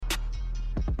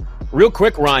Real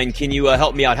quick, Ryan, can you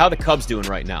help me out? How are the Cubs doing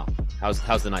right now?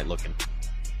 How's the night looking?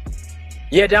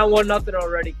 Yeah, down 1-0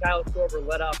 already. Kyle Schwarber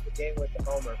led off the game with the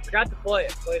homer. Forgot to play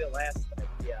it. Played it last night.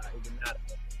 Yeah, he did not.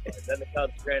 Then the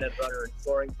Cubs granted runner in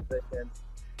scoring position.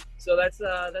 So that's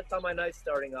how my night's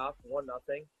starting off, 1-0.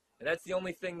 And that's the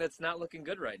only thing that's not looking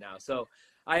good right now. So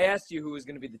I asked you who was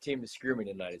going to be the team to screw me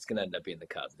tonight. It's going to end up being the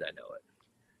Cubs. I know it.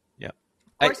 Yeah.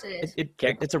 Of course it is.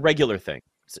 It's a regular thing.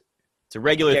 It's a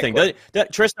regular thing.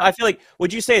 Tristan, I feel like,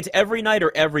 would you say it's every night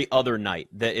or every other night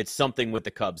that it's something with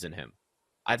the Cubs and him?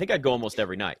 I think I'd go almost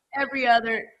every night. Like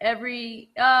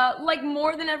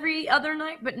more than every other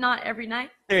night, but not every night.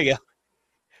 There you go.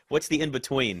 What's the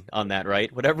in-between on that,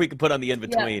 right? Whatever we can put on the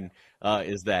in-between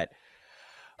is that.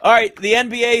 All right, the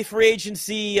NBA free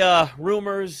agency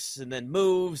rumors and then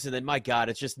moves, and then, my God,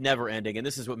 it's just never ending, and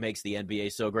this is what makes the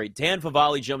NBA so great. Dan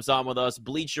Favale jumps on with us,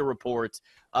 Bleacher Report.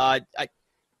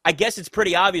 I guess it's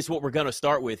pretty obvious what we're going to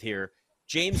start with here.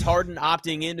 James Harden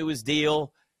opting into his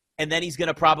deal, and then he's going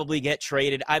to probably get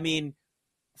traded. I mean,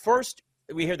 first,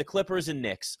 we hear the Clippers and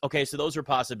Knicks. Okay, so those are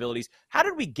possibilities. How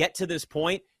did we get to this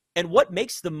point, and what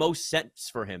makes the most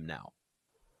sense for him now?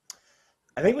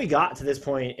 I think we got to this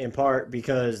point in part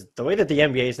because the way that the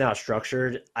NBA is now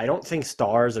structured, I don't think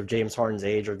stars of James Harden's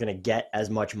age are going to get as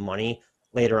much money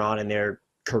later on in their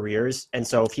careers. And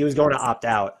so if he was going to opt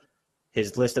out,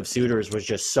 his list of suitors was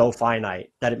just so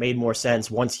finite that it made more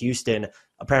sense once Houston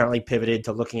apparently pivoted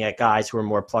to looking at guys who are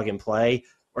more plug and play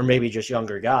or maybe just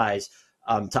younger guys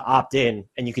to opt in,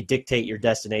 and you could dictate your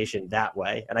destination that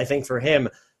way. And I think for him,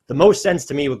 the most sense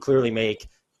to me would clearly make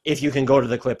if you can go to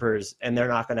the Clippers and they're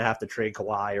not going to have to trade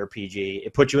Kawhi or PG.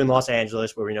 It puts you in Los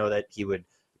Angeles where we know that he would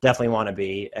definitely want to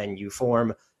be, and you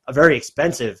form a very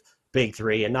expensive big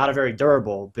three and not a very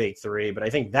durable big three. But I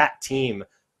think that team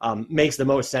makes the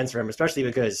most sense for him, especially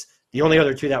because the only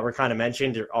other two that were kind of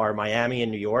mentioned are Miami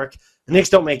and New York. The Knicks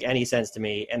don't make any sense to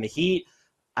me. And the Heat,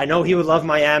 I know he would love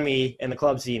Miami and the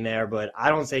club scene there, but I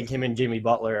don't think him and Jimmy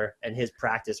Butler and his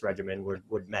practice regimen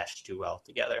would mesh too well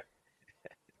together.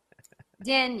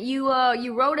 Dan, you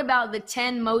wrote about the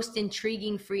 10 most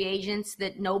intriguing free agents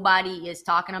that nobody is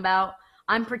talking about.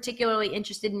 I'm particularly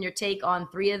interested in your take on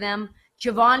 3 of them.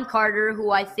 Javon Carter,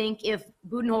 who I think if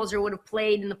Budenholzer would have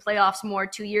played in the playoffs more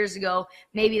 2 years ago,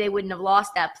 maybe they wouldn't have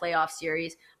lost that playoff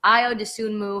series. Ayo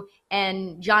Dosunmu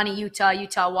and Johnny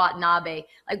Utah Watanabe.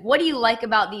 Like, what do you like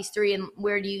about these 3 and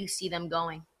where do you see them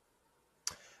going?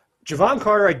 Javon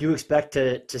Carter, I do expect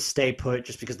to stay put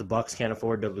just because the Bucks can't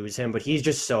afford to lose him, but he's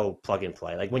just so plug and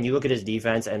play. Like when you look at his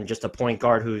defense and just a point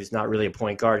guard who's not really a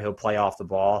point guard, he'll play off the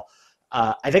ball.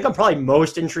 I think I'm probably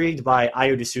most intrigued by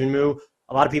Ayo Dosunmu.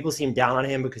 A lot of people seem down on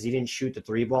him because he didn't shoot the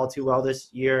 3 ball too well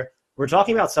this year. We're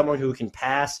talking about someone who can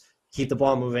pass, keep the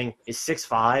ball moving, is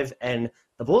 6'5", and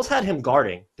the Bulls had him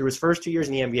guarding through his first 2 years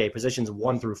in the NBA, positions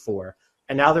 1 through 4.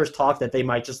 And now there's talk that they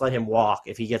might just let him walk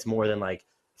if he gets more than like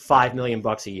 $5 million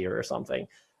a year or something.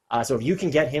 So if you can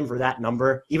get him for that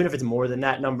number, even if it's more than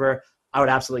that number, I would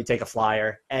absolutely take a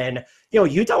flyer. And,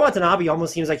 Utah Watanabe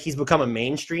almost seems like he's become a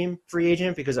mainstream free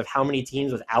agent because of how many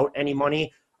teams without any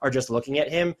money are just looking at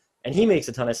him. And he makes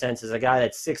a ton of sense as a guy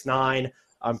that's 6'9",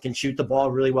 can shoot the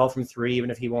ball really well from 3,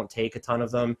 even if he won't take a ton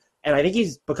of them. And I think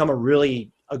he's become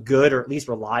a good or at least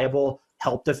reliable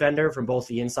help defender from both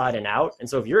the inside and out. And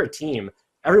so if you're a team,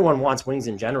 everyone wants wings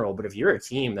in general, but if you're a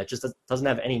team that just doesn't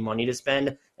have any money to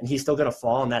spend and he's still going to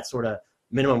fall in that sort of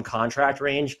minimum contract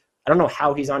range, I don't know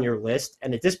how he's on your list.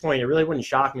 And at this point, it really wouldn't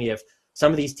shock me if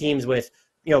some of these teams with,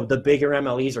 the bigger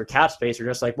MLEs or cap space are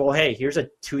just like, well, hey, here's a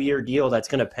 2-year deal that's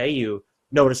going to pay you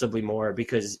noticeably more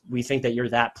because we think that you're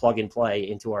that plug and play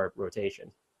into our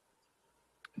rotation.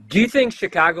 Do you think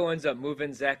Chicago ends up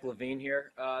moving Zach LaVine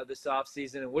here this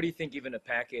offseason? And what do you think even a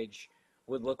package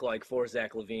would look like for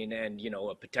Zach LaVine and,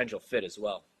 a potential fit as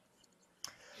well?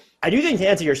 I do think, to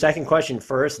answer your second question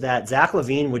first, that Zach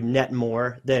LaVine would net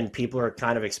more than people are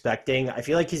kind of expecting. I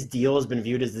feel like his deal has been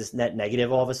viewed as this net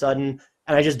negative all of a sudden,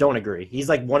 and I just don't agree. He's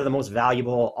like one of the most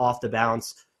valuable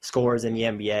off-the-bounce scorers in the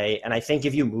NBA, and I think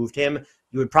if you moved him,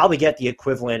 you would probably get the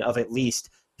equivalent of at least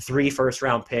 3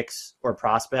 first-round picks or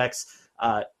prospects.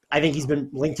 I think he's been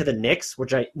linked to the Knicks,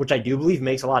 which I do believe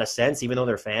makes a lot of sense, even though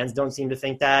their fans don't seem to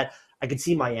think that. I could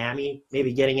see Miami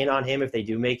maybe getting in on him if they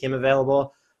do make him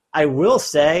available. I will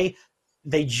say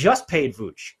they just paid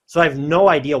Vooch, so I have no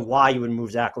idea why you would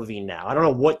move Zach LaVine now. I don't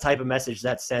know what type of message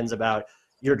that sends about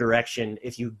your direction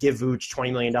if you give Vooch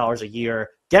 $20 million a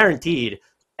year guaranteed,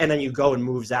 and then you go and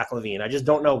move Zach LaVine. I just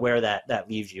don't know where that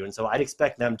leaves you, and so I'd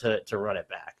expect them to run it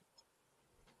back.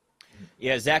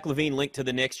 Yeah, Zach LaVine linked to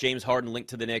the Knicks, James Harden linked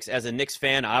to the Knicks. As a Knicks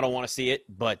fan, I don't want to see it,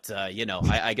 but,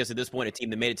 I guess at this point, a team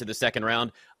that made it to the second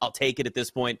round, I'll take it at this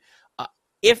point.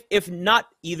 if not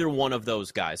either one of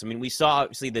those guys, I mean, we saw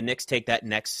obviously the Knicks take that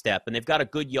next step, and they've got a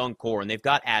good young core, and they've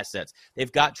got assets,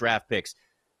 they've got draft picks.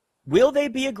 Will they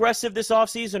be aggressive this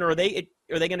offseason, or are they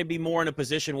going to be more in a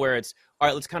position where it's, all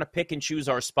right, let's kind of pick and choose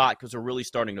our spot because we're really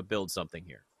starting to build something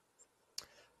here?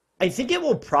 I think it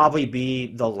will probably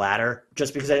be the latter,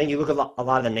 just because I think you look at a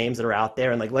lot of the names that are out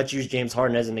there, and like, let's use James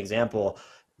Harden as an example.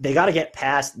 They got to get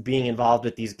past being involved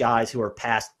with these guys who are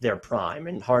past their prime.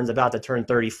 And Harden's about to turn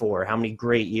 34. How many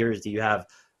great years do you have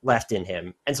left in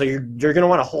him? And so you're going to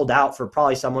want to hold out for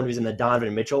probably someone who's in the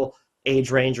Donovan Mitchell age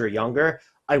range or younger.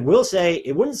 I will say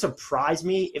it wouldn't surprise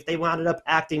me if they wound up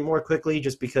acting more quickly,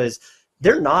 just because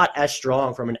they're not as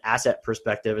strong from an asset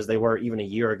perspective as they were even a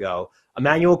year ago.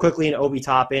 Emmanuel Quickley and Obi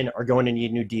Toppin are going to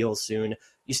need new deals soon.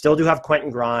 You still do have Quentin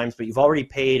Grimes, but you've already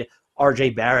paid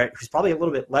RJ Barrett, who's probably a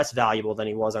little bit less valuable than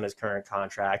he was on his current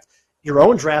contract. Your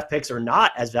own draft picks are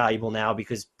not as valuable now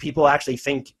because people actually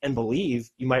think and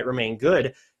believe you might remain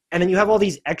good. And then you have all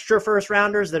these extra first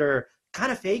rounders that are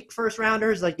kind of fake first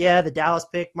rounders. Like, yeah, the Dallas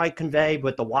pick might convey,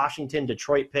 but the Washington,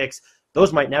 Detroit picks,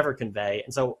 those might never convey.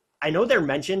 And so I know they're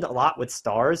mentioned a lot with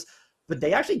stars, but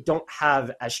they actually don't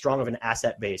have as strong of an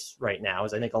asset base right now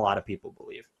as I think a lot of people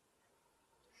believe.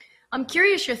 I'm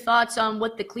curious your thoughts on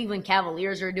what the Cleveland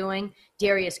Cavaliers are doing.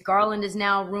 Darius Garland is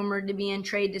now rumored to be in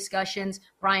trade discussions.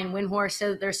 Brian Windhorst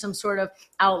said that there's some sort of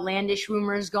outlandish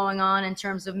rumors going on in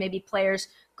terms of maybe players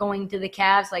going to the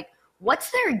Cavs. Like,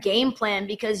 what's their game plan?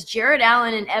 Because Jared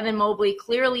Allen and Evan Mobley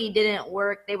clearly didn't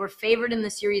work. They were favored in the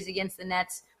series against the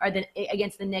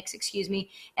against the Knicks,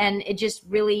 and it just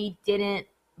really didn't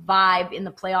vibe in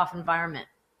the playoff environment.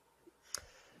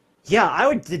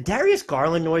 Yeah, the Darius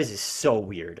Garland noise is so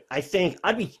weird. I think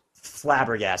I'd be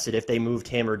flabbergasted if they moved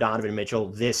him or Donovan Mitchell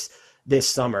this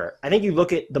summer. I think you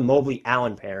look at the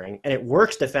Mobley-Allen pairing, and it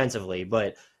works defensively,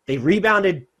 but they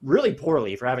rebounded really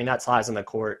poorly for having that size on the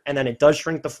court, and then it does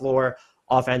shrink the floor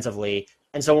offensively.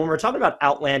 And so when we're talking about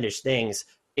outlandish things,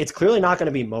 it's clearly not going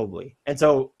to be Mobley. And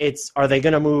so are they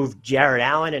going to move Jared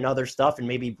Allen and other stuff and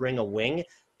maybe bring a wing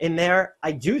in there?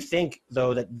 I do think,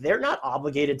 though, that they're not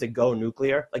obligated to go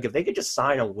nuclear. Like, if they could just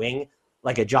sign a wing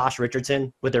like a Josh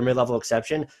Richardson with their mid-level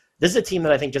exception, this is a team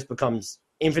that I think just becomes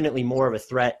infinitely more of a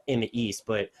threat in the East.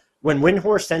 But when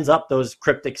Windhorst sends up those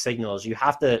cryptic signals, you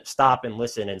have to stop and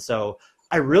listen. And so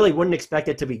I really wouldn't expect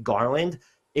it to be Garland.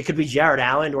 It could be Jared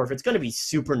Allen, or if it's going to be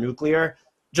super nuclear,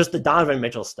 just the Donovan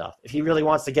Mitchell stuff. If he really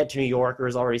wants to get to New York, or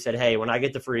has already said, hey, when I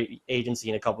get to free agency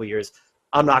in a couple of years,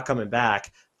 I'm not coming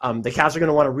back. The Cavs are going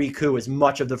to want to recoup as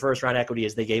much of the first-round equity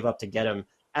as they gave up to get him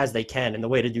as they can. And the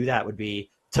way to do that would be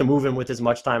to move him with as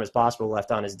much time as possible left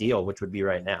on his deal, which would be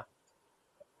right now.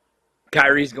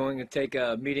 Kyrie's going to take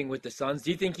a meeting with the Suns.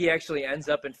 Do you think he actually ends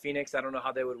up in Phoenix? I don't know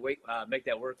how they would make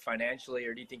that work financially,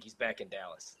 or do you think he's back in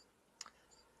Dallas?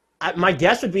 My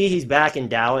guess would be he's back in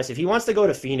Dallas. If he wants to go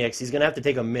to Phoenix, he's going to have to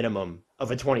take a minimum of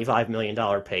a $25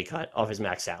 million pay cut off his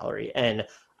max salary. And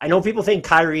I know people think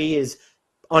Kyrie is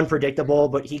unpredictable,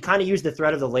 but he kind of used the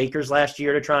threat of the Lakers last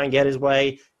year to try and get his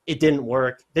way. It didn't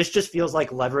work. This just feels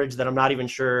like leverage that I'm not even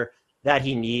sure that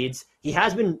he needs. He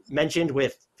has been mentioned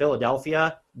with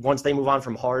Philadelphia once they move on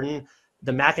from Harden.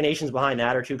 The machinations behind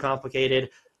that are too complicated.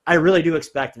 I really do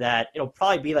expect that it'll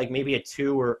probably be like maybe a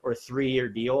 2 or 3 year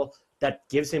deal that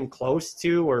gives him close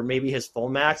to or maybe his full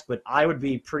max, but I would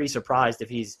be pretty surprised if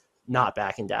he's not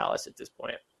back in Dallas at this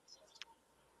point.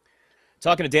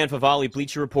 Talking to Dan Favale,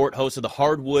 Bleacher Report, host of the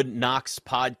Hardwood Knocks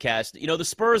podcast. You know, the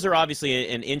Spurs are obviously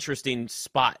an interesting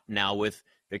spot now with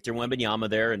Victor Wembanyama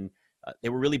there, and they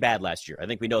were really bad last year. I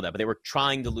think we know that, but they were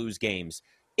trying to lose games.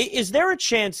 Is there a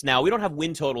chance now, we don't have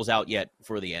win totals out yet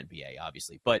for the NBA,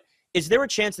 obviously, but is there a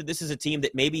chance that this is a team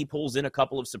that maybe pulls in a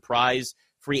couple of surprise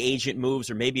free agent moves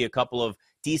or maybe a couple of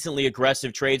decently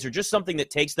aggressive trades or just something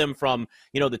that takes them from,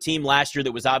 you know, the team last year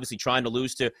that was obviously trying to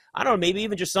lose to, I don't know, maybe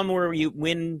even just somewhere where you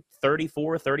win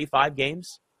 34, 35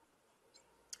 games?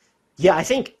 Yeah, I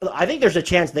think there's a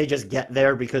chance they just get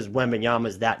there because Wembanyama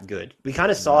is that good. We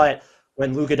kind of saw it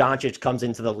when Luka Doncic comes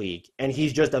into the league, and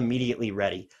he's just immediately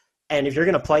ready. And if you're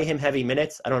going to play him heavy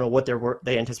minutes, I don't know what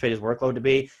they anticipate his workload to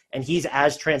be, and he's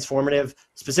as transformative,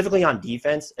 specifically on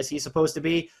defense, as he's supposed to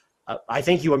be, I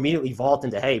think you immediately vault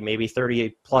into, hey, maybe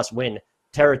 38-plus win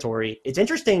territory. It's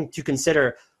interesting to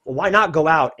consider, well, why not go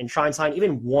out and try and sign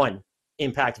even one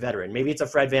impact veteran? Maybe it's a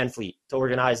Fred VanVleet to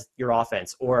organize your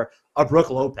offense, or a Brook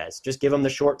Lopez. Just give him the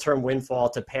short-term windfall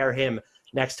to pair him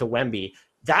next to Wemby.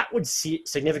 That would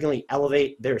significantly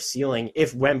elevate their ceiling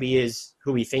if Wemby is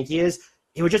who we think he is.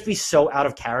 It would just be so out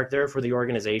of character for the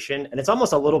organization. And it's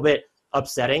almost a little bit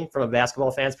upsetting from a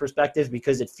basketball fan's perspective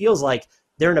because it feels like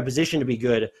they're in a position to be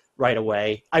good right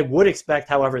away. I would expect,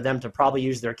 however, them to probably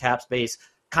use their cap space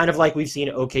kind of like we've seen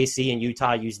OKC and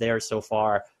Utah use theirs so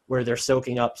far, where they're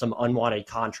soaking up some unwanted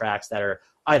contracts that are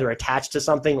either attached to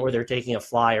something or they're taking a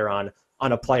flyer on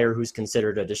a player who's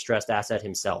considered a distressed asset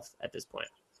himself at this point.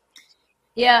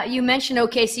 Yeah, you mentioned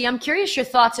OKC. I'm curious your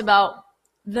thoughts about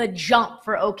the jump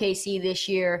for OKC this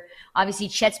year. Obviously,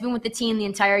 Chet's been with the team the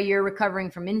entire year, recovering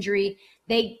from injury.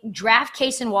 They draft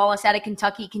Cason Wallace out of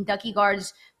Kentucky. Kentucky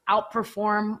guards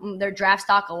outperform their draft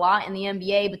stock a lot in the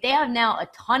NBA, but they have now a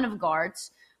ton of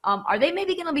guards. Are they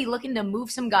maybe going to be looking to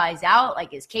move some guys out?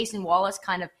 Like, is Cason Wallace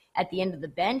kind of at the end of the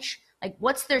bench? Like,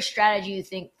 what's their strategy, you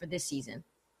think, for this season?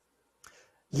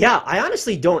 Yeah, I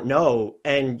honestly don't know.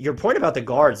 And your point about the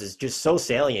guards is just so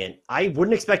salient. I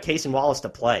wouldn't expect Cason Wallace to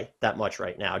play that much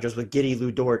right now, just with Giddey,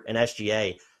 Lou Dort, and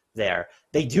SGA there.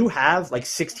 They do have like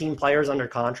 16 players under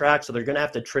contract, so they're going to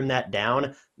have to trim that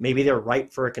down. Maybe they're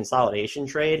ripe for a consolidation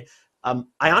trade. I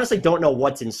honestly don't know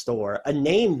what's in store. A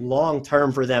name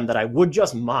long-term for them that I would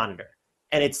just monitor,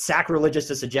 and it's sacrilegious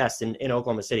to suggest in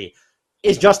Oklahoma City,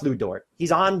 is just Lou Dort.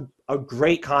 He's on a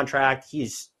great contract.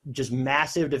 He's just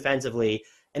massive defensively.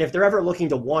 And if they're ever looking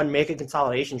to, one, make a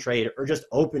consolidation trade or just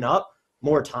open up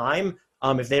more time,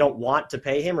 if they don't want to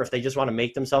pay him or if they just want to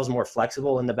make themselves more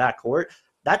flexible in the backcourt,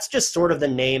 that's just sort of the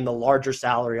name, the larger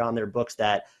salary on their books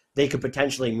that they could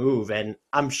potentially move. And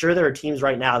I'm sure there are teams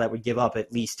right now that would give up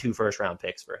at least 2 first-round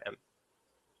picks for him.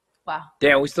 Wow.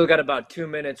 Dan, we still got about 2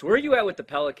 minutes. Where are you at with the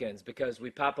Pelicans? Because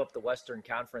we pop up the Western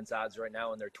Conference odds right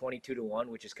now, and they're 22-1,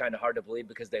 which is kind of hard to believe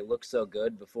because they look so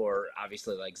good before,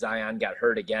 obviously, like Zion got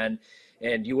hurt again.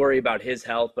 And you worry about his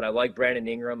health, but I like Brandon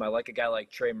Ingram. I like a guy like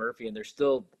Trey Murphy, and they're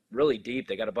still really deep.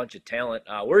 They got a bunch of talent.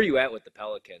 Where are you at with the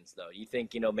Pelicans, though? You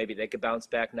think, maybe they could bounce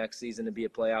back next season and be a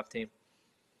playoff team?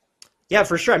 Yeah,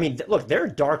 for sure. I mean, look, they're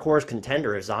a dark horse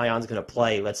contender if Zion's going to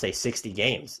play, let's say, 60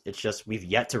 games. It's just we've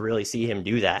yet to really see him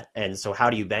do that. And so how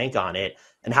do you bank on it?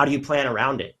 And how do you plan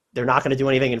around it? They're not going to do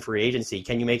anything in free agency.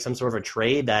 Can you make some sort of a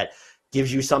trade that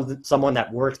gives you someone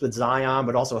that works with Zion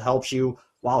but also helps you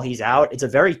while he's out? It's a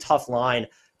very tough line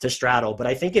to straddle. But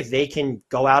I think if they can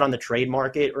go out on the trade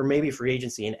market or maybe free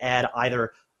agency and add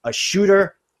either a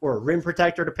shooter or a rim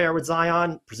protector to pair with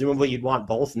Zion, presumably you'd want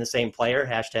both in the same player,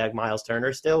 hashtag Miles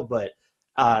Turner still, but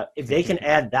if they can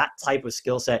add that type of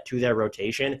skill set to their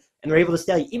rotation and they're able to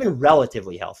stay even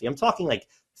relatively healthy, I'm talking like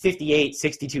 58,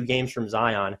 62 games from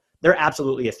Zion, they're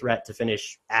absolutely a threat to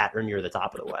finish at or near the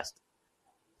top of the West.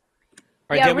 All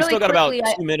right, Yeah, Dan, we really still got about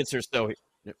quickly, 2 minutes or so.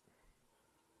 Do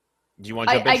you want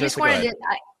to jump into this?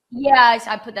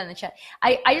 I put that in the chat.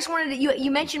 I just wanted to, you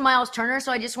mentioned Miles Turner,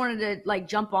 so I just wanted to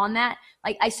jump on that.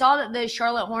 I saw that the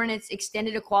Charlotte Hornets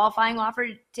extended a qualifying offer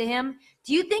to him.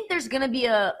 Do you think there's going to be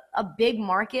a big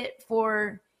market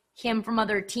for him from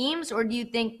other teams, or do you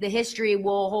think the history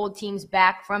will hold teams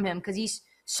back from him because he's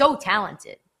so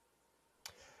talented?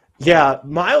 Yeah,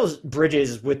 Miles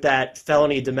Bridges with that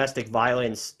felony domestic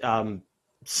violence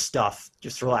stuff,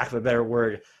 just for lack of a better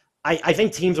word, I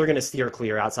think teams are going to steer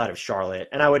clear outside of Charlotte.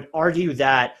 And I would argue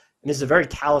that, and this is a very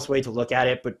callous way to look at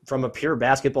it, but from a pure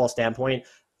basketball standpoint,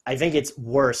 I think it's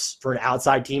worse for an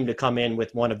outside team to come in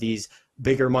with one of these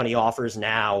bigger money offers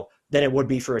now than it would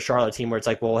be for a Charlotte team where it's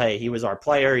like, well, hey, he was our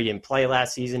player. He didn't play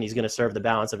last season. He's going to serve the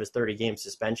balance of his 30-game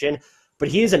suspension. But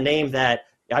he is a name that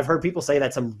I've heard people say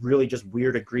that some really just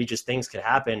weird, egregious things could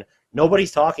happen.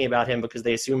 Nobody's talking about him because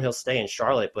they assume he'll stay in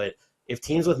Charlotte. But if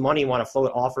teams with money want to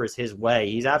float offers his way,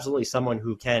 he's absolutely someone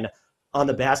who can, on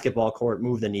the basketball court,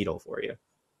 move the needle for you.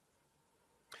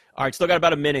 All right, still got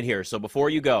about a minute here. So before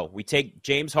you go, we take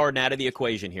James Harden out of the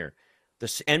equation here. The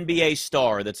NBA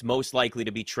star that's most likely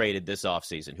to be traded this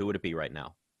offseason, who would it be right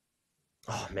now?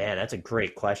 Oh, man, that's a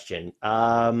great question.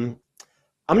 I'm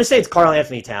going to say it's Karl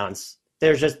Anthony Towns.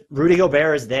 There's just Rudy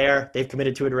Gobert is there. They've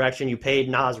committed to a direction. You paid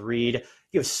Naz Reid.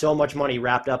 You have so much money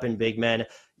wrapped up in big men.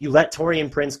 You let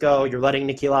Taurean Prince go. You're letting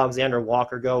Nickeil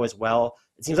Alexander-Walker go as well.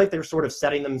 It seems like they're sort of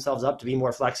setting themselves up to be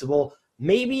more flexible,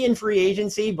 maybe in free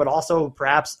agency, but also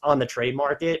perhaps on the trade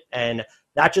market. And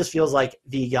that just feels like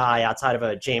the guy outside of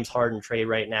a James Harden trade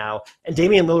right now. And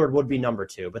Damian Lillard would be number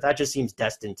 2, but that just seems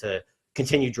destined to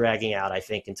continue dragging out, I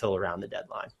think, until around the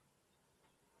deadline.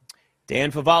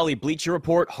 Dan Favale, Bleacher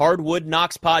Report, Hardwood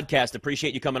Knocks podcast.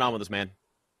 Appreciate you coming on with us, man.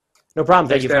 No problem.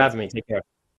 Thank you for having me. Take care.